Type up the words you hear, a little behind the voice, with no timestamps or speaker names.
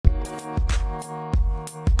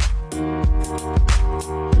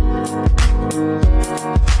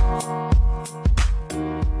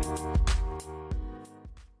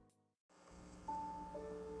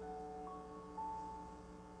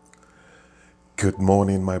Good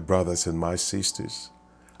morning, my brothers and my sisters.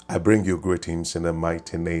 I bring you greetings in the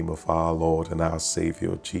mighty name of our Lord and our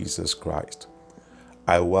Savior, Jesus Christ.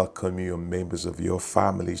 I welcome you, members of your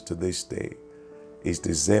families, to this day. It's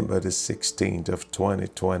December the 16th of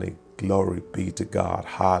 2020. Glory be to God.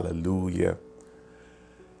 Hallelujah.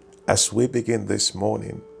 As we begin this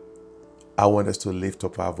morning, I want us to lift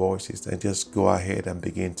up our voices and just go ahead and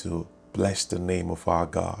begin to bless the name of our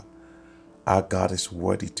God. Our God is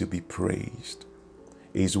worthy to be praised.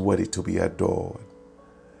 He is worthy to be adored.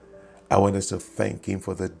 I want us to thank Him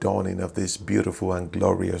for the dawning of this beautiful and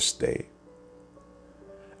glorious day.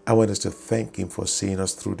 I want us to thank Him for seeing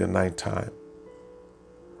us through the night time.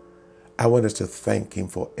 I want us to thank Him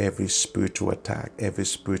for every spiritual attack, every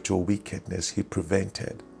spiritual wickedness He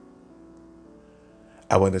prevented.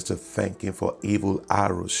 I want us to thank Him for evil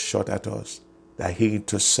arrows shot at us that He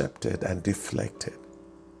intercepted and deflected.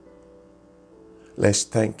 Let's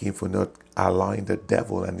thank Him for not allowing the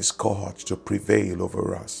devil and his cohorts to prevail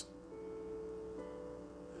over us.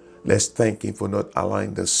 Let's thank Him for not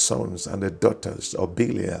allowing the sons and the daughters of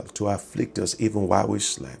Belial to afflict us even while we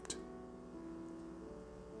slept.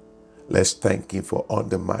 Let's thank Him for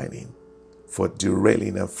undermining, for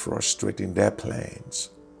derailing and frustrating their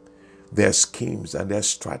plans, their schemes and their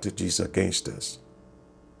strategies against us.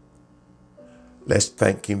 Let's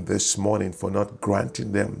thank Him this morning for not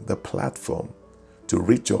granting them the platform to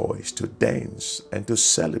rejoice, to dance, and to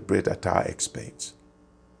celebrate at our expense.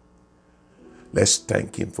 Let's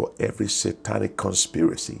thank Him for every satanic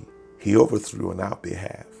conspiracy He overthrew on our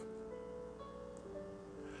behalf.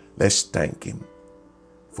 Let's thank Him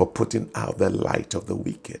for putting out the light of the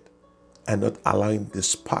wicked and not allowing the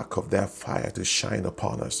spark of their fire to shine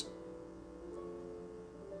upon us.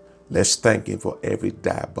 Let's thank Him for every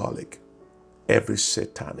diabolic, every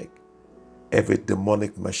satanic, every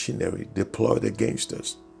demonic machinery deployed against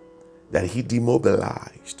us, that He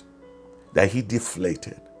demobilized, that He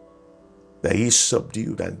deflated, that He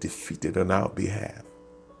subdued and defeated on our behalf.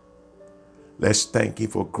 Let's thank Him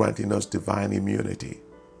for granting us divine immunity.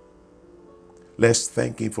 Let's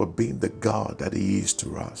thank Him for being the God that He is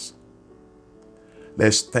to us.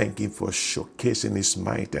 Let's thank Him for showcasing His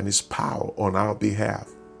might and His power on our behalf.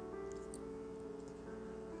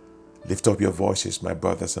 Lift up your voices, my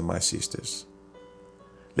brothers and my sisters.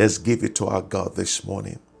 Let's give it to our God this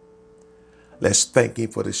morning. Let's thank Him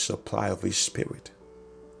for the supply of His Spirit.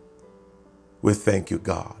 We thank you,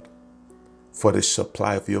 God, for the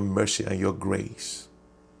supply of your mercy and your grace,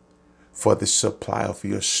 for the supply of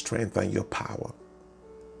your strength and your power,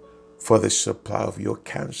 for the supply of your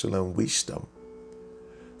counsel and wisdom,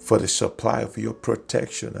 for the supply of your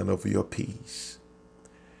protection and of your peace.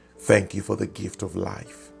 Thank you for the gift of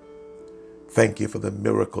life. Thank you for the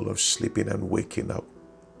miracle of sleeping and waking up.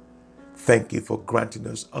 Thank you for granting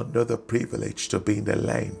us another privilege to be in the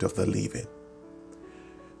land of the living.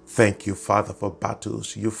 Thank you, Father, for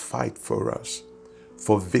battles you fight for us,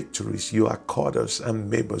 for victories you accord us and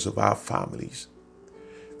members of our families.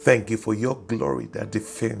 Thank you for your glory that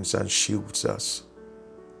defends and shields us.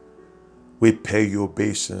 We pay your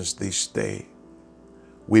obeisance this day.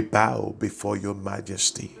 We bow before your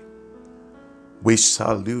majesty. We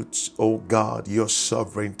salute, O God, your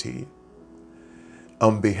sovereignty.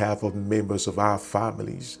 On behalf of members of our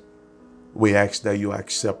families, we ask that you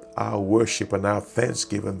accept our worship and our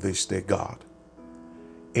thanksgiving this day, God.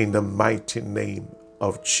 In the mighty name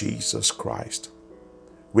of Jesus Christ,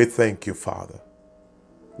 we thank you, Father.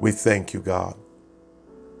 We thank you, God,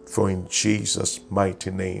 for in Jesus' mighty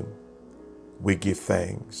name we give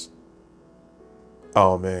thanks.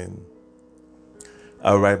 Amen.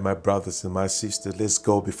 All right, my brothers and my sisters, let's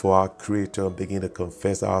go before our Creator and begin to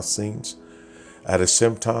confess our sins. At the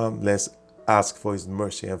same time, let's ask for His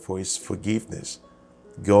mercy and for His forgiveness.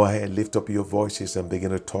 Go ahead, lift up your voices and begin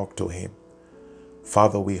to talk to Him.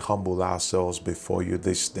 Father, we humble ourselves before you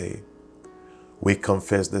this day. We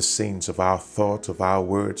confess the sins of our thoughts, of our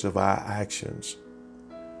words, of our actions.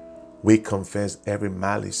 We confess every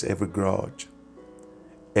malice, every grudge,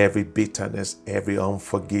 every bitterness, every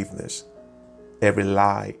unforgiveness, every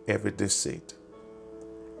lie, every deceit,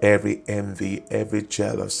 every envy, every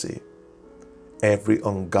jealousy, every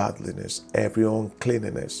ungodliness, every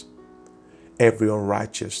uncleanness, every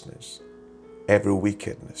unrighteousness, every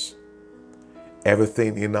wickedness,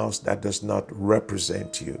 everything in us that does not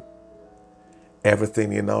represent you,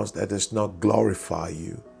 everything in us that does not glorify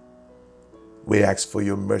you. We ask for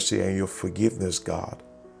your mercy and your forgiveness, God.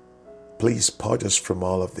 Please purge us from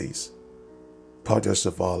all of these. Purge us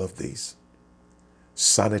of all of these.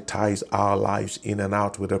 Sanitize our lives in and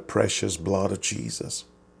out with the precious blood of Jesus.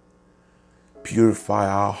 Purify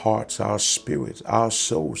our hearts, our spirits, our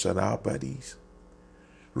souls, and our bodies.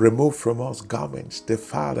 Remove from us garments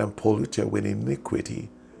defiled and polluted with iniquity,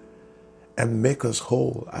 and make us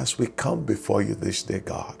whole as we come before you this day,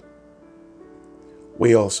 God.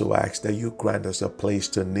 We also ask that you grant us a place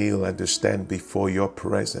to kneel and to stand before your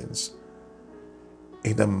presence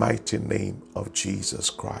in the mighty name of Jesus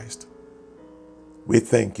Christ. We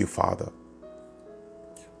thank you, Father.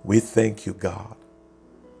 We thank you, God.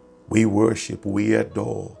 We worship, we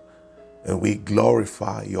adore, and we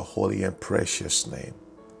glorify your holy and precious name.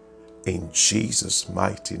 In Jesus'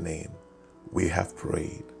 mighty name, we have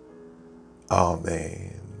prayed.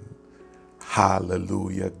 Amen.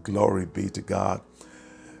 Hallelujah. Glory be to God.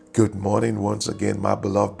 Good morning once again, my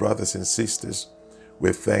beloved brothers and sisters.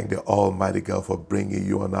 We thank the Almighty God for bringing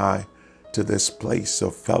you and I to this place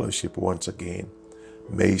of fellowship once again.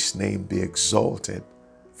 May his name be exalted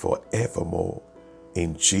forevermore.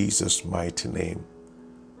 In Jesus' mighty name.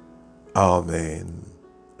 Amen.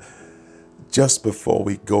 Just before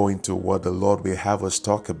we go into what the Lord will have us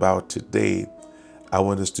talk about today, I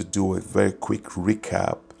want us to do a very quick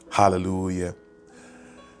recap. Hallelujah.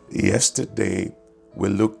 Yesterday, we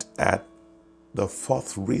looked at the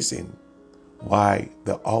fourth reason why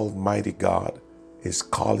the Almighty God is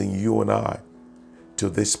calling you and I to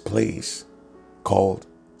this place called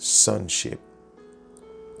sonship.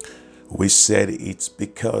 We said it's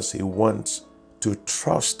because he wants to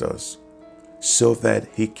trust us so that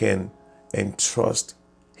he can entrust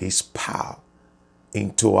his power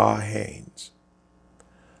into our hands.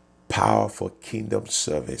 Power for kingdom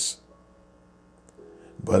service.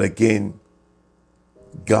 But again,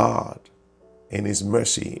 God, in his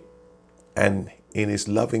mercy and in his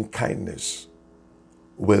loving kindness,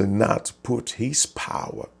 will not put his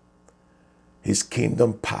power, his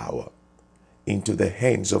kingdom power, into the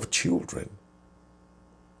hands of children.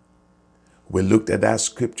 We looked at that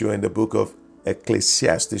scripture in the book of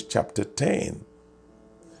Ecclesiastes chapter 10.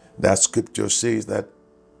 That scripture says that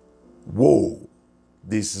woe,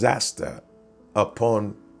 disaster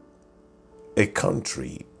upon a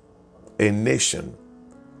country, a nation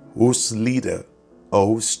whose leader or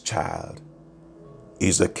whose child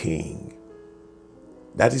is a king.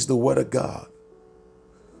 That is the word of God.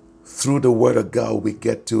 Through the word of God, we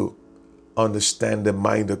get to understand the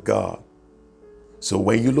mind of God. So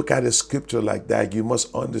when you look at a scripture like that, you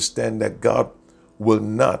must understand that God will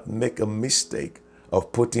not make a mistake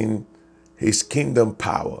of putting his kingdom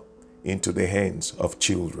power into the hands of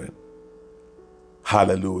children.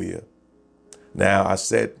 Hallelujah. Now, I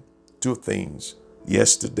said two things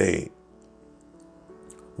yesterday.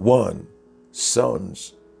 One,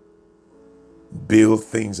 sons build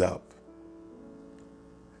things up.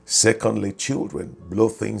 Secondly, children blow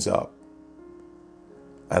things up.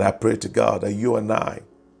 And I pray to God that you and I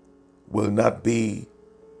will not be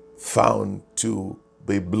found to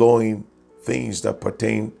be blowing things that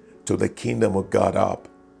pertain to the kingdom of God up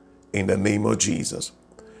in the name of Jesus.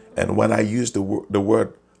 And when I use the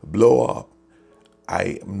word blow up,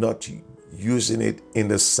 I am not using it in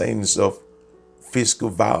the sense of physical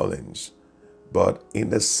violence, but in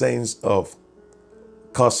the sense of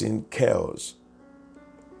causing chaos,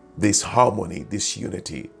 disharmony,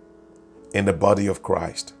 disunity in the body of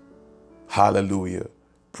Christ. Hallelujah.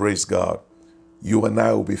 Praise God. You and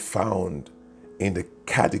I will be found in the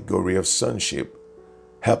category of sonship,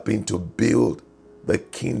 helping to build the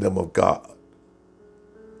kingdom of God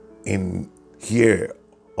in here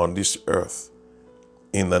on this earth,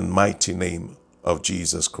 in the mighty name of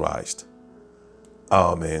Jesus Christ.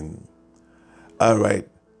 Amen. All right.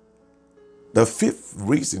 The fifth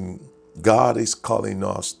reason God is calling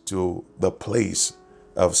us to the place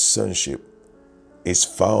of sonship is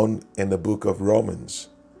found in the book of Romans.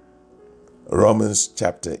 Romans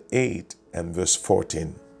chapter 8 and verse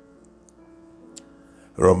 14.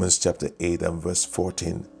 Romans chapter 8 and verse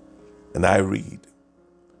 14. And I read,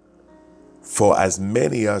 "For as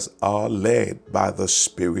many as are led by the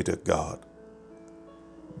Spirit of God,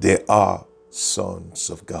 they are sons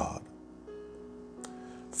of God.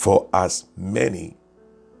 For as many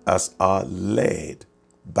as are led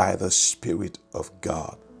by the Spirit of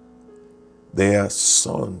God, they are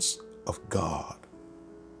sons of God."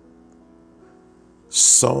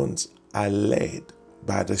 Sons are led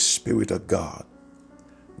by the Spirit of God,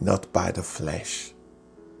 not by the flesh.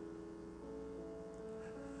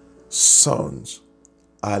 Sons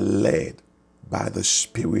are led by the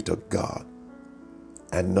Spirit of God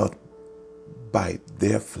and not by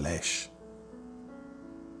their flesh.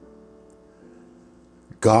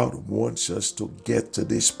 God wants us to get to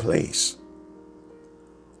this place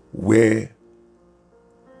where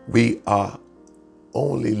we are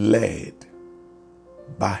only led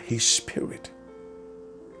by his Spirit.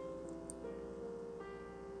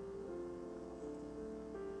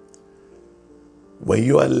 When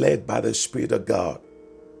you are led by the Spirit of God,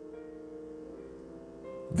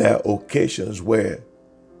 there are occasions where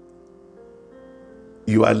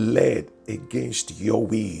you are led against your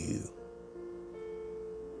will.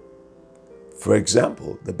 For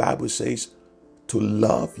example, the Bible says to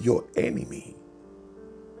love your enemy.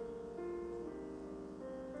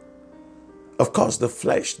 Of course, the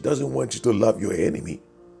flesh doesn't want you to love your enemy.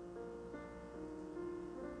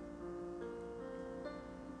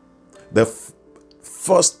 The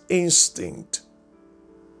first instinct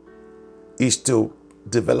is to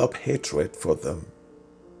develop hatred for them.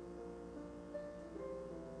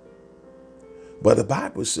 But the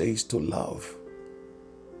Bible says to love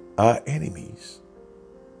our enemies.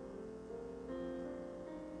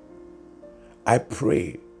 I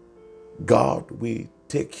pray God will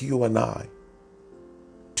take you and I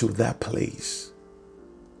to that place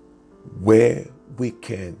where we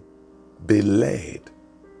can be led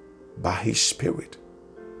by His Spirit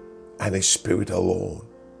and His Spirit alone.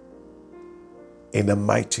 In the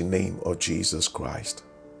mighty name of Jesus Christ.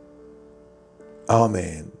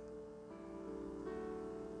 Amen.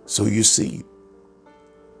 So you see,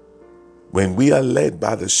 when we are led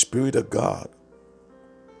by the Spirit of God,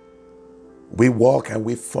 we walk and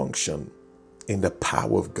we function in the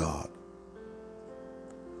power of God.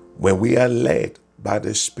 When we are led by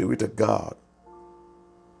the Spirit of God,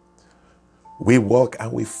 we walk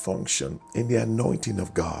and we function in the anointing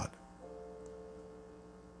of God.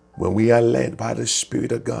 When we are led by the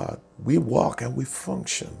Spirit of God, we walk and we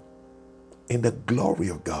function in the glory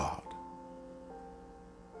of God.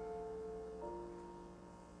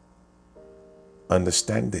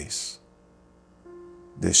 Understand this.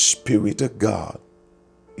 The Spirit of God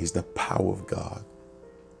is the power of God.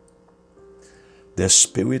 The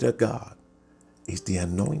Spirit of God is the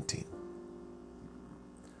anointing.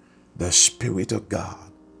 The Spirit of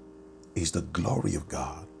God is the glory of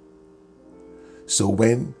God. So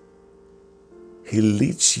when He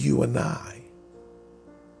leads you and I,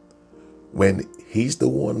 when He's the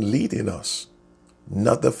one leading us,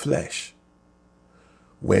 not the flesh,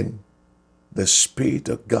 when the Spirit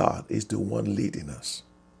of God is the one leading us,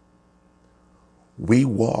 we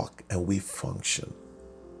walk and we function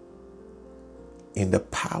in the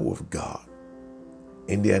power of God,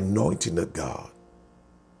 in the anointing of God,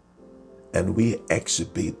 and we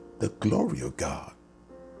exhibit the glory of God.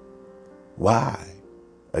 Why?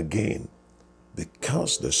 Again,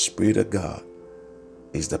 because the Spirit of God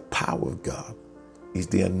is the power of God, is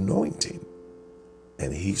the anointing,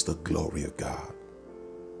 and He's the glory of God.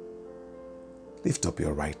 Lift up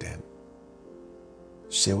your right hand.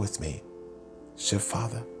 Say with me. Say,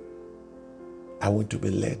 Father, I want to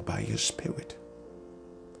be led by your Spirit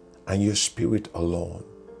and your Spirit alone,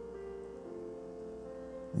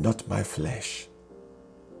 not my flesh.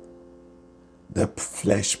 The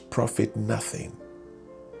flesh profit nothing.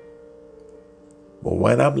 But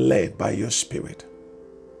when I'm led by your Spirit,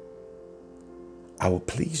 I will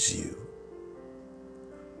please you.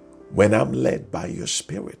 When I'm led by your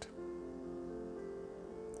Spirit,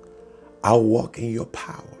 I'll walk in your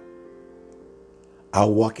power.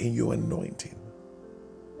 I'll walk in your anointing.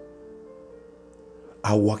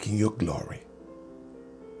 I'll walk in your glory.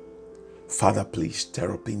 Father, please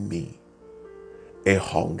stir up in me a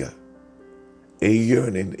hunger, a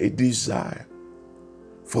yearning, a desire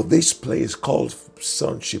for this place called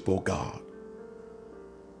sonship, oh God.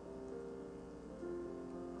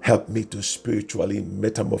 Help me to spiritually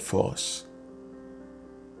metamorphose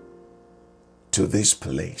to this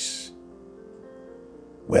place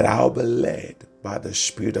where I'll be led by the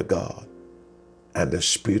Spirit of God and the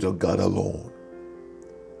Spirit of God alone.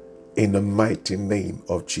 In the mighty name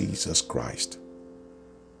of Jesus Christ.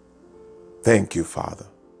 Thank you, Father.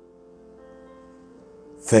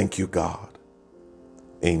 Thank you, God.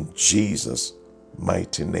 In Jesus'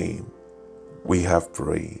 mighty name, we have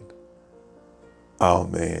prayed.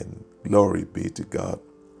 Amen. Glory be to God.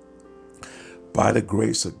 By the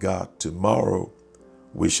grace of God, tomorrow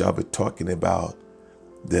we shall be talking about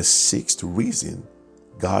the sixth reason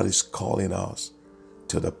God is calling us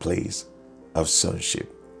to the place of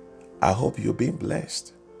sonship. I hope you're being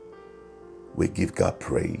blessed. We give God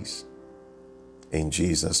praise in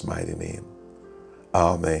Jesus' mighty name.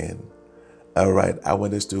 Amen. All right, I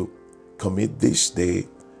want us to commit this day,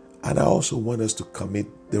 and I also want us to commit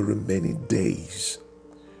the remaining days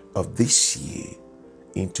of this year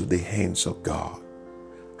into the hands of God.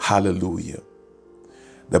 Hallelujah.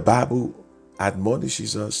 The Bible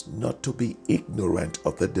admonishes us not to be ignorant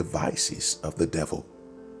of the devices of the devil.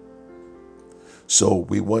 So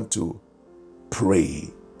we want to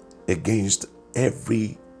pray against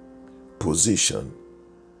every position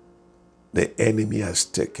the enemy has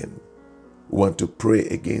taken. We want to pray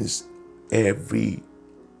against every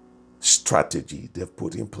strategy they've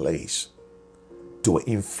put in place to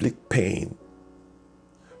inflict pain,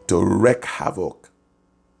 to wreak havoc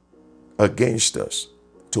against us,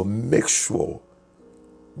 to make sure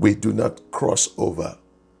we do not cross over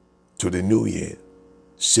to the new year.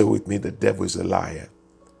 Say with me, the devil is a liar.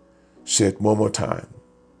 Say it one more time.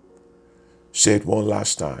 Say it one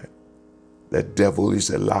last time. The devil is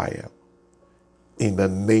a liar. In the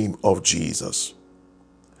name of Jesus.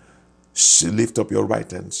 Lift up your right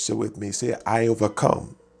hand. Say with me. Say, I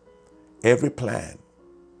overcome every plan,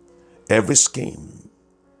 every scheme,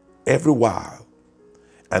 every wile,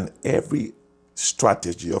 and every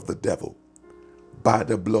strategy of the devil by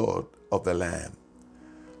the blood of the Lamb.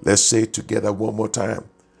 Let's say it together one more time.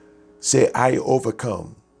 Say, I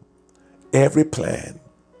overcome every plan,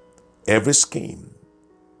 every scheme,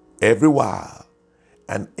 every wile,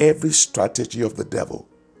 and every strategy of the devil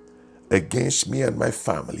against me and my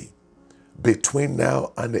family between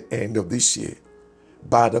now and the end of this year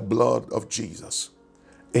by the blood of Jesus.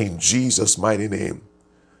 In Jesus' mighty name.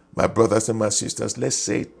 My brothers and my sisters, let's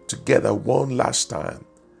say it together one last time.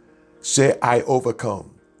 Say, I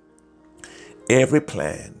overcome every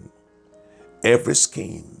plan, every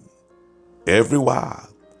scheme, every wile,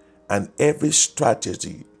 and every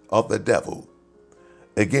strategy of the devil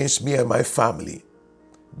against me and my family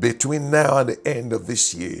between now and the end of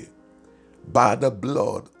this year by the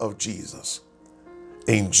blood of Jesus.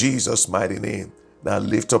 In Jesus' mighty name. Now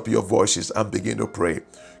lift up your voices and begin to pray.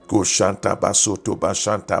 Kushantaba sotoba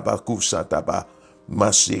shantaba kusantaba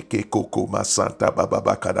maseke koko masantaba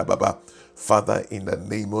baba kadababa. Father, in the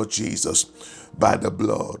name of Jesus, by the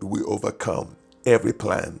blood we overcome every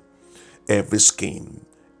plan, every scheme,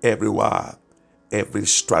 every wile, every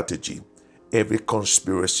strategy, every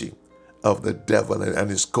conspiracy of the devil and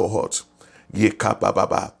his cohorts.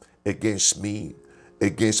 Yekababa, against me,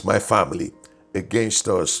 against my family, against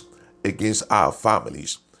us, against our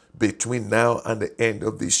families, between now and the end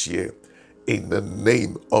of this year, in the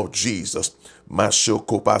name of Jesus.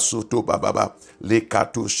 Mashoko basuto bababa,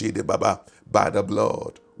 lekato shide baba. By the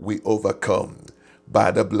blood we overcome. By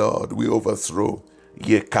the blood we overthrow.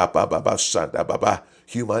 Yekapa baba shanda baba,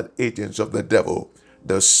 human agents of the devil,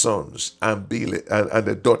 the sons and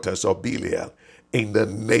the daughters of Belial, in the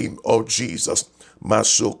name of Jesus.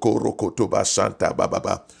 Masoko rokotoba santa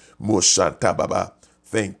baba, moshanta baba.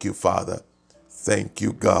 Thank you, Father. Thank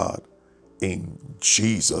you, God. In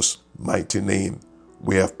Jesus' mighty name,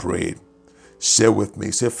 we have prayed. Say with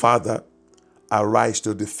me, say, Father, arise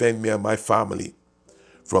to defend me and my family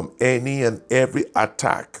from any and every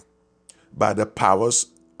attack by the powers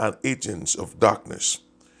and agents of darkness.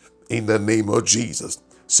 In the name of Jesus.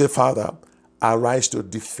 Say, Father, arise to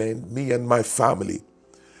defend me and my family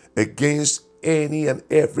against any and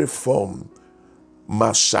every form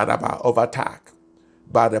of attack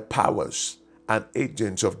by the powers and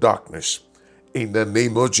agents of darkness. In the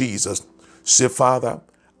name of Jesus. Say, Father,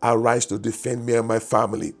 arise to defend me and my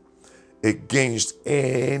family against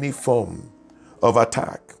any form of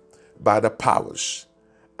attack by the powers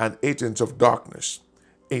and agents of darkness.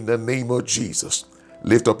 In the name of Jesus.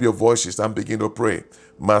 Lift up your voices and begin to pray.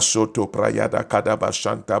 Masoto prayada kadaba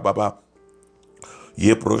shanta baba.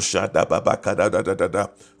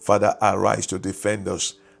 Father, arise to defend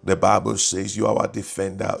us. The Bible says you are our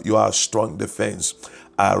defender. You are a strong defense.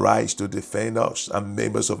 Arise to defend us and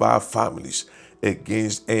members of our families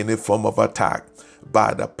against any form of attack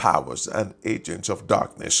by the powers and agents of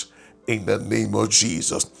darkness. In the name of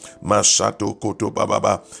Jesus. Masato koto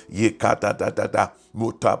baba yekata da da da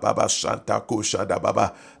muta baba santa koshada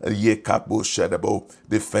baba yekabo shadabo.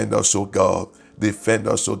 Defend us, O God. Defend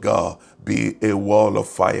us, O God. Be a wall of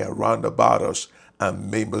fire round about us and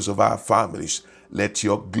members of our families. Let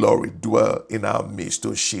your glory dwell in our midst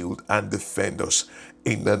to shield and defend us.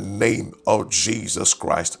 In the name of Jesus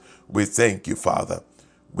Christ, we thank you, Father.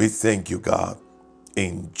 We thank you, God.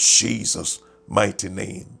 In Jesus' mighty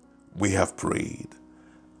name, we have prayed.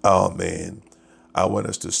 Amen. I want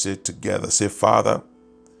us to say together, say, Father,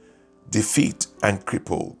 defeat and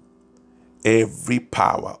cripple every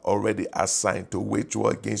power already assigned to wage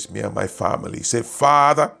war against me and my family. Say,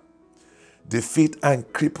 Father, defeat and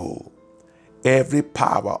cripple every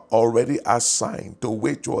power already assigned to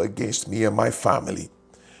wage war against me and my family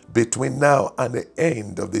between now and the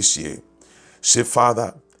end of this year. Say,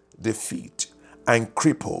 Father, defeat and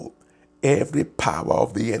cripple every power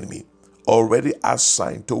of the enemy already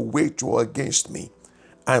assigned to wage war against me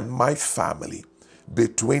and my family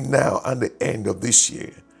between now and the end of this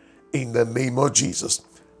year. In the name of Jesus,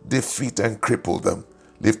 defeat and cripple them.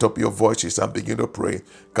 Lift up your voices and begin to pray.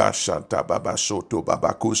 Kashanta baba soto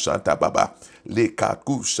baba kushanta baba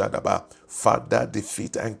lekaku shadaba. Father,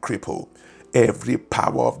 defeat and cripple every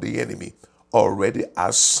power of the enemy already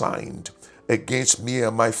assigned against me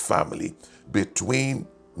and my family between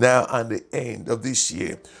now and the end of this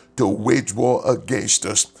year to wage war against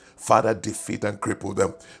us. Father, defeat and cripple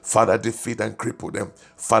them. Father, defeat and cripple them.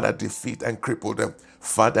 Father, defeat and cripple them.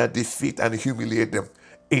 Father, defeat and humiliate them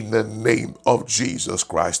in the name of Jesus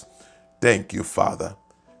Christ. Thank you, Father.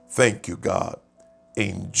 Thank you, God.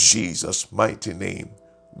 In Jesus' mighty name,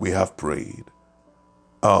 we have prayed.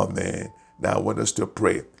 Amen. Now I want us to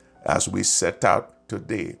pray as we set out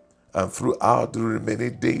today and throughout the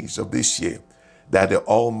remaining days of this year that the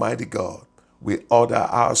Almighty God will order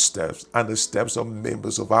our steps and the steps of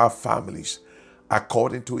members of our families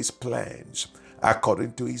according to his plans,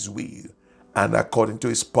 according to his will, and according to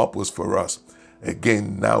his purpose for us.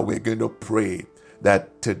 Again, now we're going to pray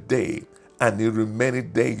that today and the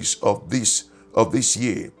remaining days of this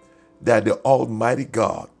year, that the Almighty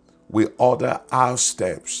God will order our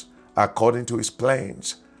steps according to his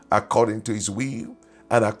plans, according to his will,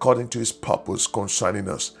 and according to his purpose concerning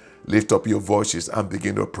us. Lift up your voices and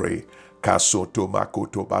begin to pray. Kasoto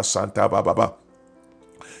makoto basanta bababa.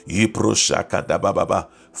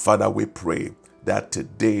 Father, we pray that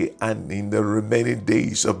today and in the remaining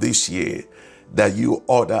days of this year, that you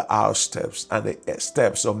order our steps and the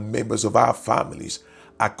steps of members of our families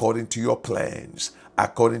according to your plans,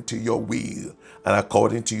 according to your will, and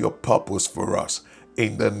according to your purpose for us.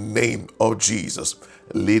 In the name of Jesus,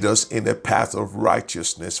 lead us in the path of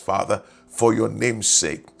righteousness, Father, for your name's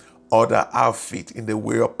sake. Order our feet in the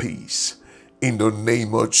way of peace. In the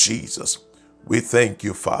name of Jesus, we thank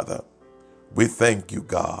you, Father. We thank you,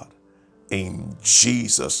 God. In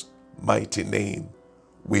Jesus' mighty name,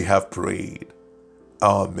 we have prayed.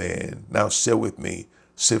 Amen. Now say with me,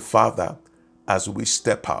 say, Father, as we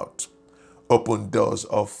step out, open doors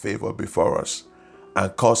of favor before us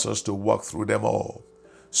and cause us to walk through them all.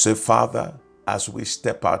 Say, Father, as we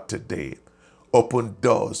step out today, open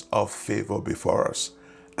doors of favor before us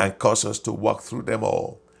and cause us to walk through them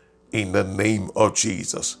all. In the name of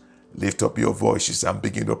Jesus, lift up your voices and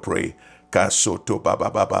begin to pray. Kasoto baba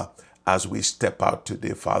baba. As we step out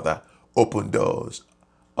today, Father, open doors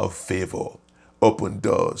of favor, open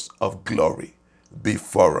doors of glory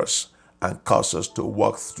before us and cause us to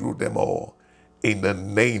walk through them all. In the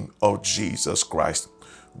name of Jesus Christ,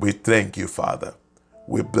 we thank you, Father.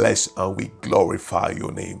 We bless and we glorify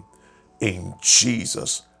your name. In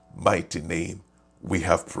Jesus' mighty name, we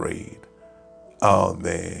have prayed.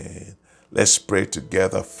 Amen. Let's pray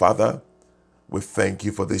together. Father, we thank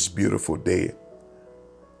you for this beautiful day,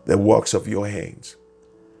 the works of your hands.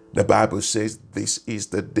 The Bible says this is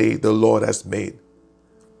the day the Lord has made.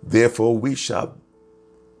 Therefore we shall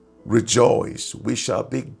rejoice. We shall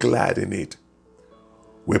be glad in it.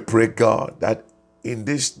 We pray, God, that in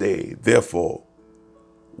this day, therefore,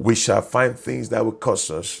 we shall find things that will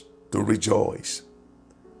cause us to rejoice,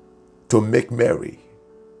 to make merry,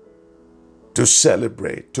 to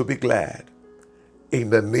celebrate, to be glad.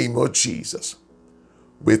 In the name of Jesus,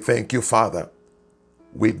 we thank you, Father.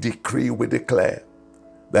 We decree, we declare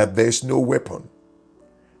that there's no weapon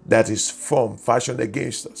that is formed, fashioned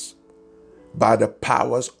against us by the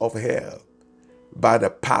powers of hell, by the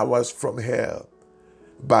powers from hell,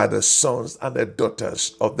 by the sons and the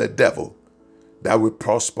daughters of the devil that will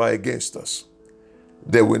prosper against us.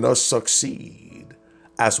 They will not succeed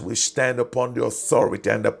as we stand upon the authority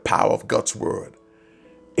and the power of God's word.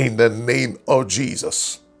 In the name of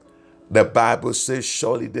Jesus, the Bible says,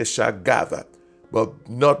 surely they shall gather, but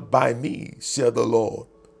not by me, saith the Lord.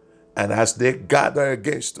 And as they gather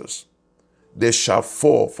against us, they shall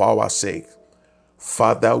fall for our sake.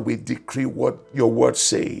 Father, we decree what your word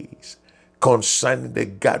says concerning the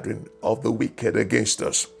gathering of the wicked against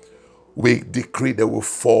us. We decree they will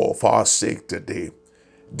fall for our sake today.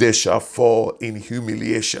 They shall fall in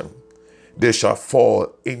humiliation. They shall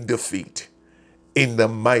fall in defeat. In the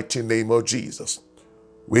mighty name of Jesus,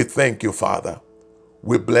 we thank you, Father.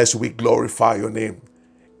 We bless, we glorify your name.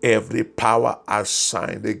 Every power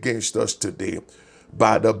assigned against us today,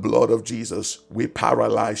 by the blood of Jesus, we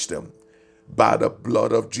paralyze them. By the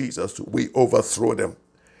blood of Jesus, we overthrow them.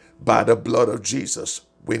 By the blood of Jesus,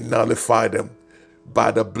 we nullify them.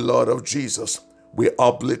 By the blood of Jesus, we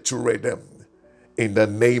obliterate them. In the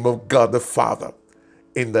name of God the Father,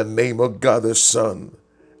 in the name of God the Son,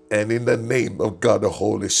 and in the name of God the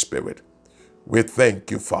Holy Spirit, we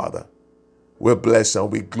thank you, Father. We bless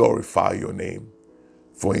and we glorify your name.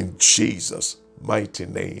 For in Jesus' mighty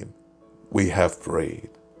name, we have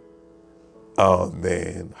prayed.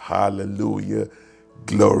 Amen. Hallelujah.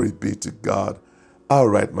 Glory be to God. All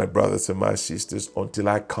right, my brothers and my sisters, until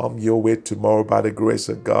I come your way tomorrow by the grace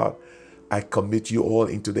of God, I commit you all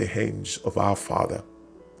into the hands of our Father.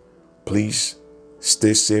 Please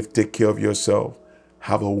stay safe, take care of yourself.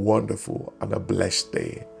 Have a wonderful and a blessed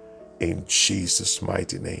day. In Jesus'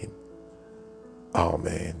 mighty name.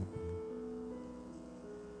 Amen.